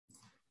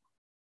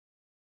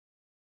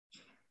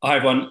Hi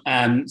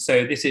everyone.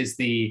 So this is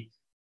the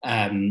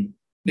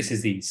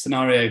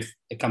scenario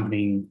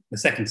accompanying the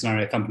second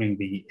scenario accompanying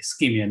the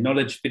ischemia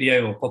knowledge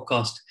video or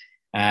podcast.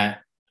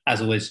 As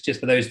always,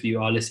 just for those of you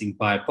who are listening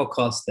via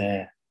podcast,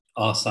 there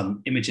are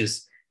some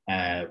images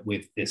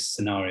with this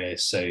scenario.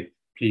 So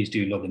please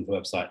do log into the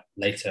website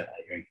later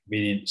at your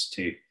inconvenience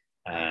to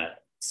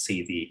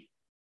see the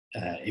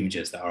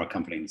images that are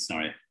accompanying the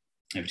scenario.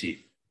 Over to you.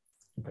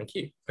 Thank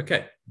you.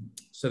 Okay,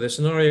 so the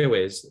scenario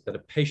is that a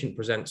patient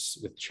presents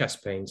with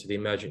chest pain to the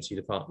emergency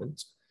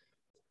department.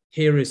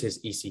 Here is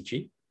his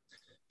ECG.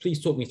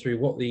 Please talk me through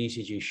what the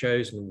ECG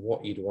shows and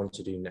what you'd want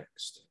to do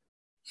next.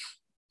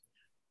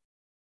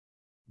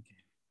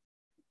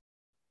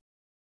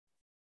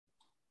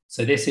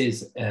 So this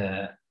is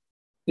an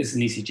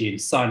ECG in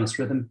sinus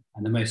rhythm,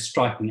 and the most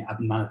striking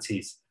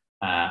abnormalities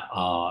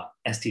are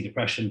ST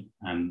depression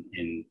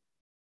in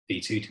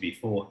V2 to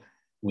V4,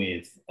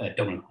 with a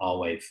dominant R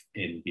wave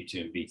in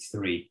V2 and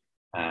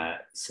V3,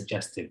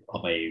 suggestive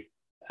of a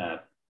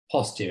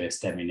posterior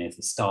STEMI near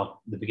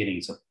the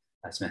beginnings of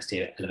some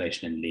ST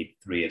elevation in lead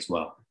 3 as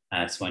well.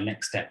 So my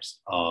next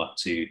steps are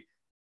to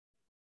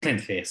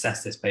clinically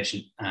assess this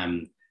patient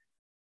in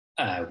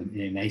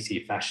an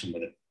AT fashion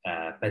with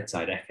a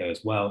bedside echo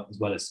as well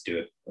as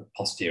do a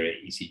posterior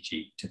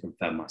ECG to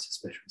confirm my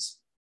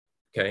suspicions.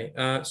 Okay,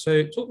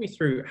 so talk me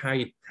through how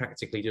you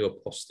practically do a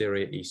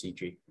posterior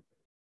ECG.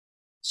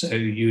 So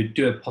you would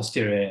do a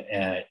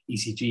posterior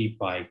ECG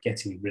by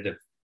getting rid of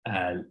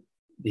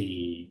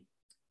the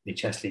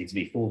chest leads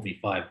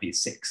V4, V5,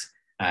 V6,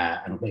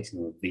 and replacing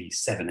them with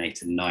V7,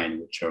 8, and 9,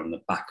 which are on the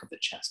back of the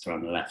chest or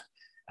on the left.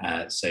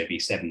 So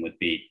V7 would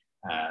be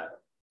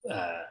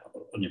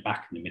on your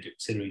back in the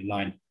mid-axillary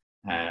line.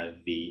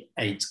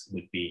 V8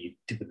 would be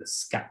tip of the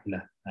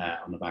scapula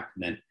on the back,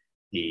 and then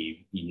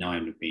the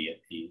V9 would be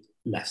at the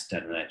left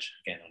sternal edge,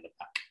 again on the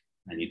back,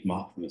 and you'd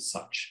mark them as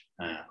such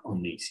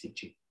on the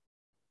ECG.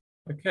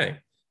 Okay,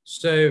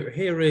 so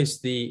here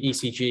is the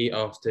ECG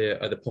after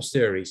the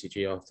posterior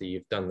ECG after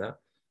you've done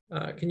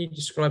that. Can you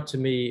describe to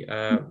me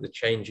the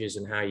changes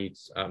and how you'd,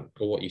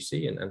 or what you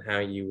see and how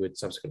you would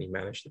subsequently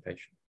manage the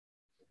patient?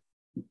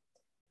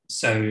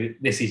 So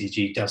this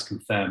ECG does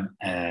confirm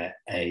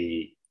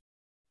a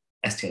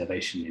ST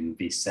elevation in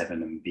V7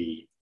 and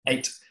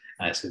V8.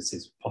 So this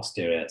is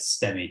posterior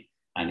STEMI,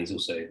 and this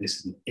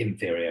is an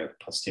inferior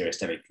posterior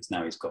STEMI because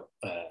now he's got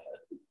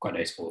quite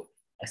noticeable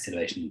ST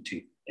elevation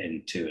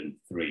in 2 and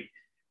 3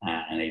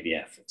 and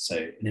AVF. So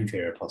an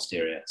inferior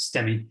posterior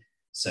STEMI.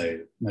 So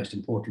most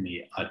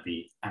importantly, I'd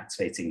be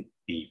activating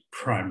the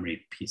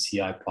primary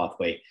PCI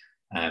pathway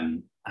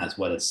as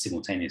well as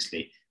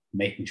simultaneously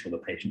making sure the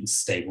patient is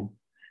stable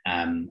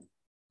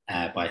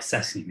by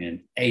assessing him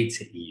in A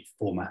to E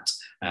format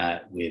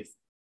with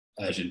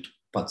urgent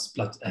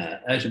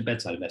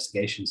bedside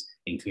investigations,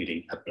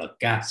 including a blood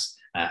gas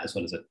as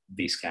well as a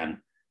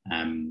V-scan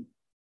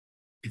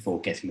before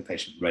getting the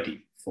patient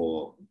ready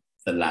for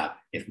the lab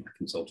if my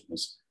consultant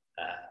was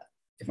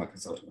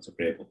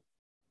agreeable.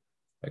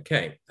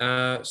 Okay,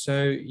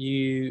 so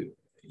you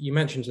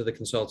mentioned to the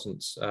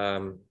consultant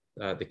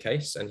the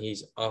case, and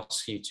he's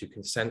asked you to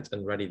consent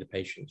and ready the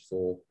patient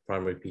for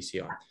primary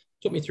PCI.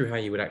 Talk me through how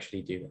you would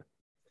actually do that.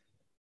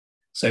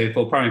 So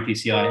for primary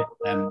PCI,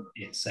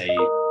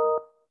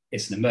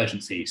 it's an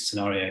emergency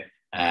scenario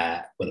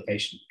where the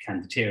patient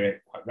can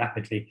deteriorate quite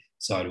rapidly.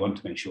 So I'd want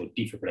to make sure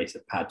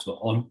defibrillator pads were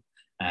on.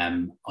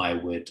 I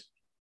would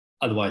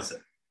otherwise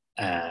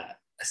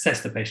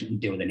assess the patient and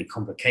deal with any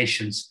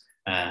complications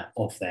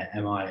of their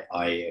MI,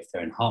 i.e. if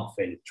they're in heart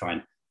failure, try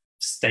and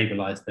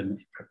stabilize them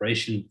in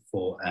preparation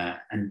for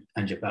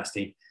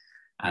angioplasty.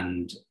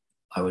 And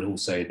I would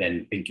also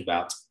then think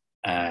about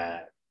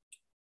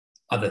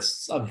other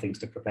things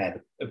to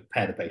prepare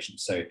the patient.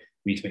 So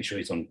we need to make sure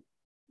he's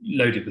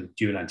loaded with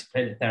dual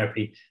antiplatelet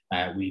therapy.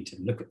 We need to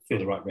feel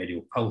the right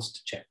radial pulse to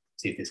check,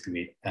 see if this can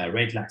be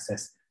radial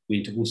access. We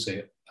need to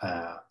also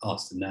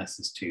ask the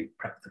nurses to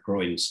prep the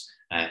groins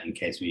in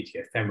case we need to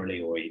go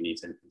femorally or he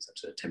needs anything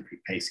such as a temporary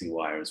pacing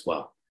wire as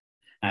well.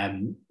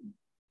 And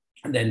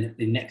then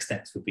the next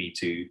steps would be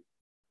to,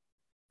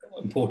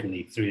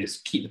 importantly, through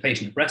this, keep the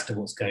patient abreast of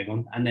what's going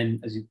on, and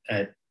then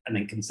and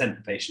then consent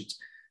the patient.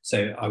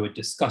 So I would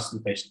discuss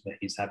with the patient that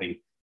he's having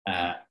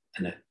a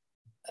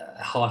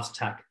heart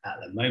attack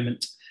at the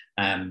moment,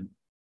 and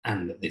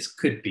that this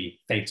could be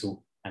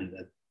fatal, and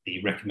that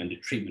the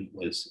recommended treatment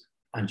was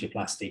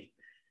angioplasty,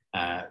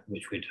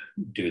 which we'd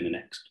do within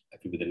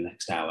the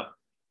next hour.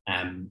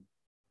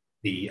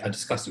 I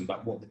discussed with him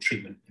about what the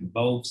treatment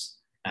involves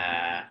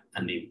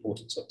and the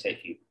importance of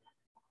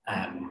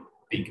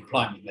being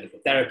compliant with medical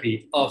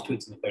therapy.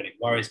 Afterwards, and if there are any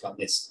worries about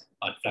this,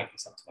 I'd flag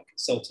this up to my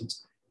consultant,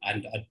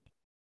 and I'd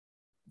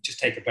just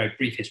take a very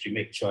brief history,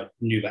 making sure I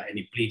knew about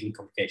any bleeding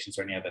complications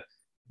or any other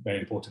very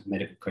important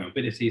medical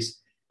comorbidities.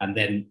 And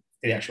then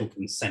the actual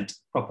consent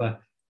proper,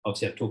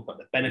 obviously I've talked about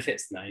the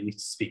benefits, and I need to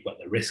speak about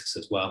the risks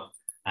as well.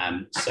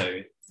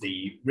 So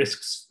the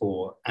risks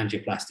for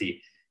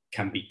angioplasty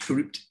can be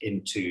grouped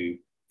into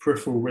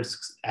peripheral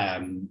risks,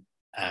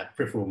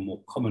 peripheral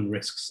more common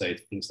risks, so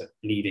things like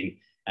bleeding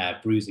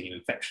bruising and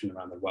infection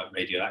around the right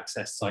radial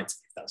access site,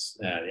 if that's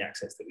the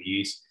access that we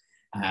use.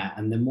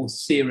 And the more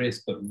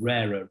serious but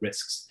rarer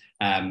risks,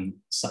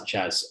 such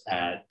as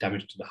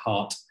damage to the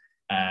heart,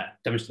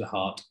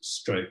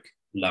 stroke,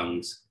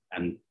 lungs,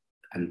 and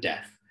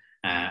death.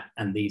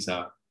 And these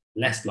are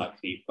less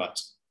likely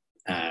but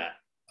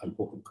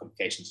important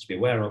complications to be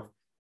aware of.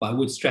 But I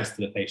would stress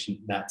to the patient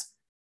that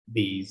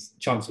the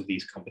chance of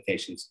these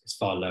complications is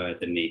far lower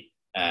than the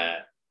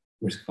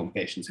risk of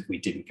complications if we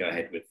didn't go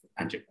ahead with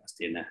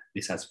angioplasty, and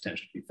this has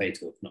potential to be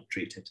fatal if not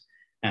treated.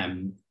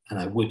 And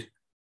I would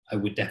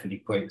definitely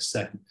quote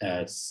certain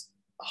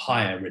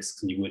higher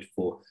risks than you would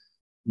for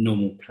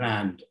normal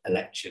planned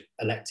elective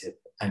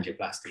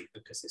angioplasty,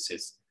 because this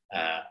is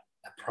a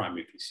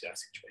primary PCI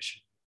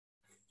situation.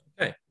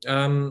 Okay.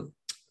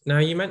 Now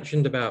you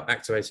mentioned about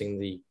activating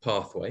the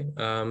pathway.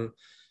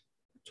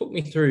 Talk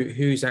me through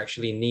who's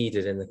actually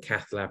needed in the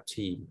cath lab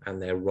team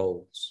and their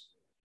roles.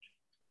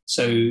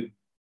 So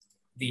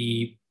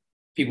the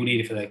people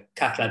needed for the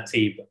cath lab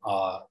team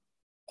are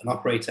an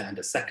operator and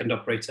a second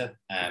operator.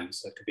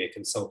 So it could be a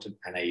consultant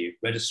and a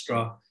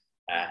registrar,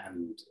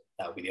 and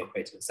that will be the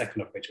operator and the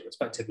second operator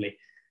respectively.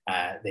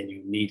 Then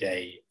you need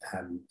a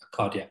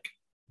cardiac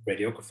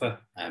radiographer.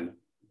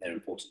 They're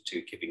important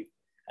to giving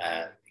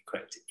the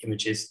correct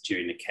images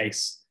during the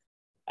case.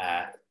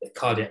 The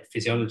cardiac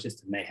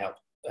physiologist may help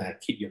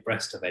keep you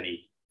abreast of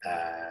any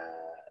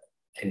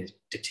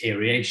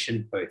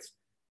deterioration, both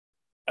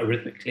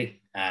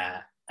arrhythmically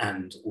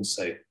and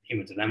also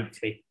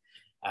hemodynamically,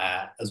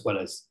 as well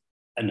as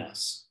a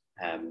nurse,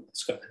 a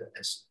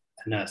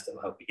nurse that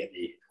will help you get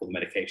all the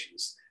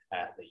medications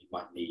that you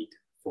might need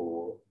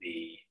for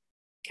the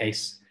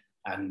case.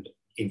 And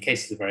in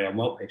cases of very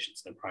unwell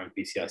patients in a primary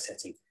PCI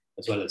setting,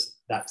 as well as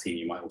that team,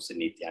 you might also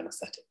need the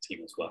anaesthetic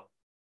team as well.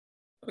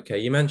 Okay,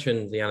 you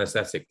mentioned the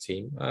anaesthetic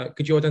team.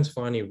 Could you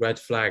identify any red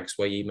flags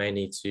where you may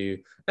need to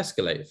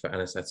escalate for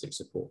anaesthetic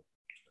support?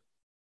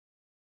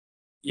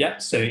 Yeah,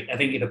 so I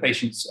think if a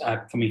patient's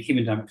becoming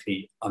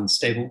hemodynamically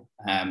unstable,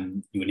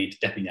 you will need to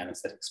definitely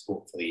anaesthetic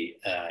support for the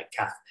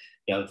cath.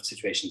 The other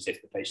situations,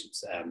 if the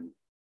patient's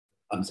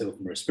unstable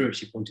from a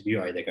respiratory point of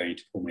view, either going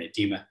into pulmonary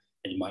edema,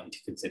 and you might need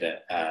to consider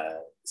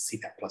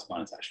CPAP plus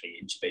minus actually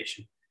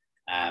intubation.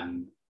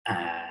 And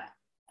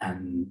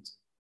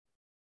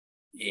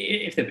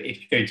if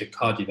you're going to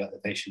cardiovert the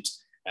patient,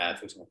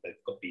 for example, if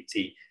they've got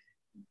VT,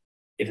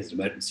 if there's an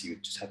emergency, you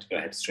just have to go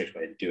ahead straight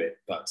away and do it.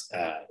 But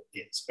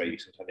it's very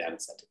useful to have the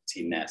anaesthetic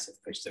team there. So if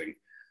the patient's doing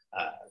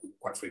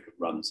quite frequent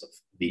runs of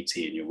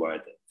VT and you're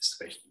worried that this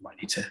patient might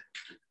need to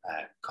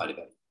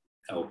cardiovert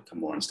or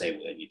become more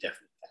unstable, then you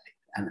definitely get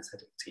an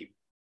anaesthetic team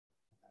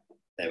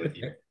there with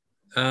you.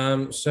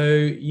 So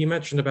you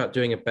mentioned about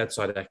doing a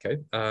bedside echo.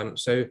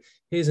 So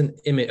here's an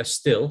image, a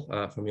still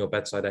from your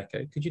bedside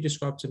echo. Could you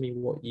describe to me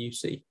what you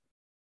see?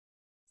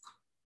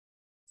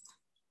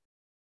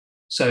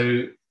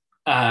 So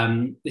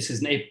this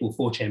is an apical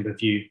four-chamber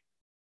view,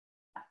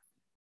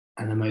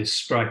 and the most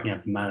striking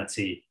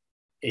abnormality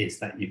is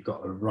that you've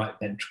got a right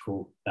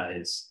ventricle that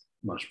is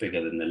much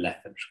bigger than the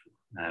left ventricle,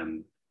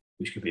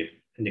 which could be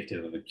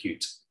indicative of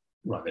acute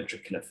right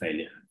ventricular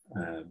failure,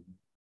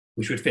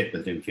 which would fit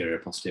with inferior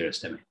posterior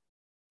STEMI.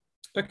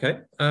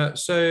 Okay,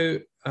 so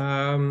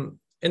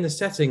in the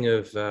setting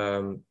of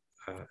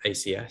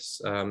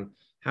ACS,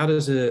 how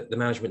does the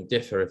management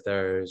differ if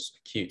there is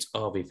acute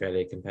RV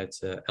failure compared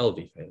to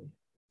LV failure?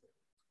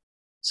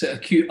 So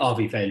acute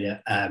RV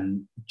failure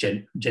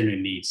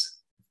generally needs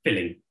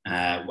filling,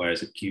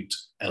 whereas acute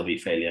LV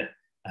failure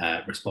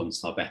responds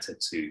far better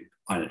to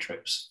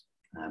inotropes.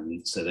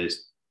 So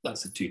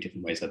that's the two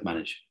different ways I'd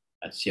manage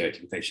a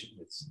deteriorating patient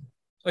with.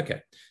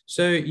 Okay,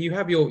 so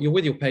you're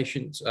with your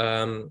patient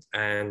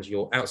and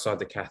you're outside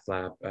the cath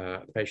lab.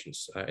 The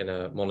patient's in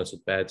a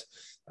monitored bed.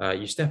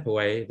 You step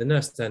away. The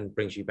nurse then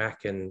brings you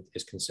back and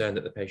is concerned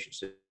that the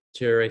patient's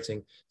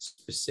deteriorating.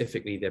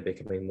 Specifically, they're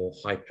becoming more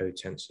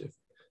hypotensive.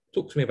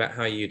 Talk to me about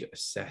how you'd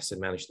assess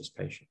and manage this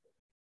patient.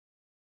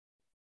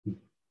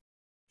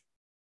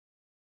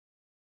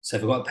 So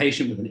if I've got a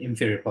patient with an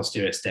inferior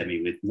posterior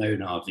STEMI with known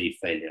RV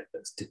failure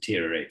that's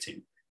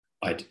deteriorating,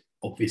 I'd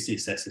obviously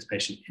assess this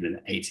patient in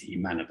an ATE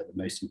manner, but the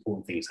most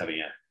important thing is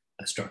having a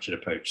structured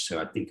approach.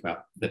 So I'd think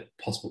about the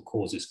possible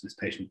causes for this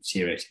patient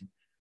deteriorating,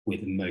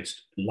 with the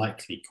most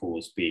likely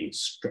cause being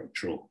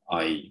structural,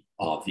 i.e.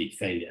 RV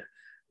failure,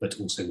 but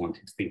also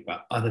wanting to think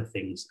about other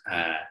things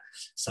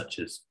such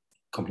as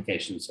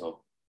complications of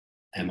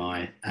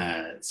MI,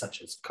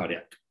 such as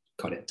cardiac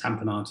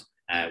tamponade,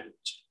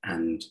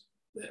 and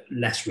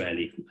less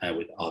rarely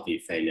with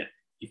RV failure,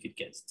 you could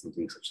get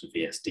something such as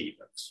VSD,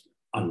 but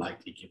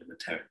unlikely given the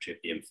territory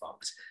of the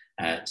infarct.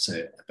 So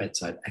a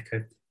bedside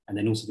echo, and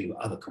then also think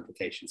about other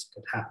complications that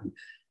could happen,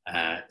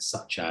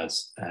 such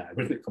as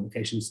arrhythmic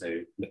complications.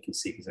 So looking to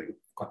see if he's having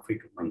quite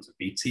frequent runs of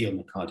VT on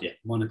the cardiac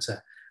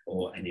monitor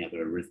or any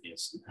other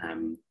arrhythmias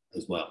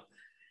as well.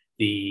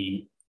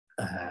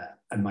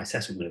 And my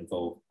assessment will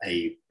involve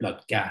a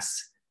blood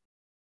gas,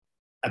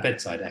 a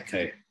bedside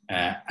echo,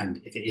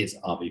 and if it is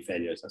RV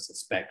failure, as I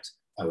suspect,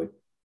 I would,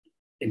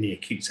 in the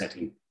acute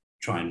setting,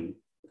 try and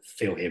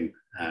fill him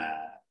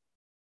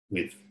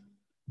with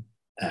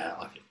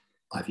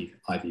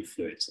IV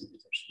fluid, something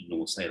such as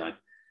normal saline.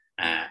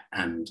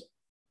 And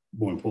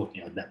more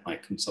importantly, I'd let my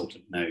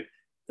consultant know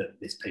that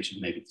this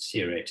patient may be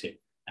deteriorating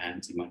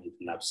and he might need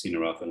the lab sooner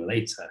rather than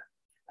later.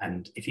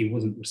 And if he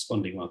wasn't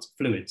responding well to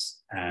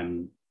fluids,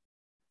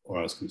 or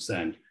I was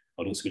concerned,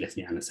 I'd also be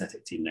letting the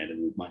anaesthetic team know that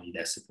we might need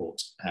their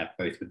support,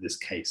 both with this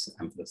case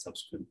and for the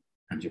subsequent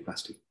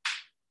angioplasty.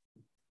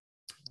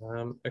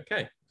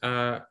 Okay,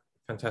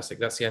 fantastic.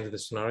 That's the end of the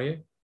scenario.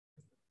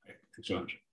 Thanks very much.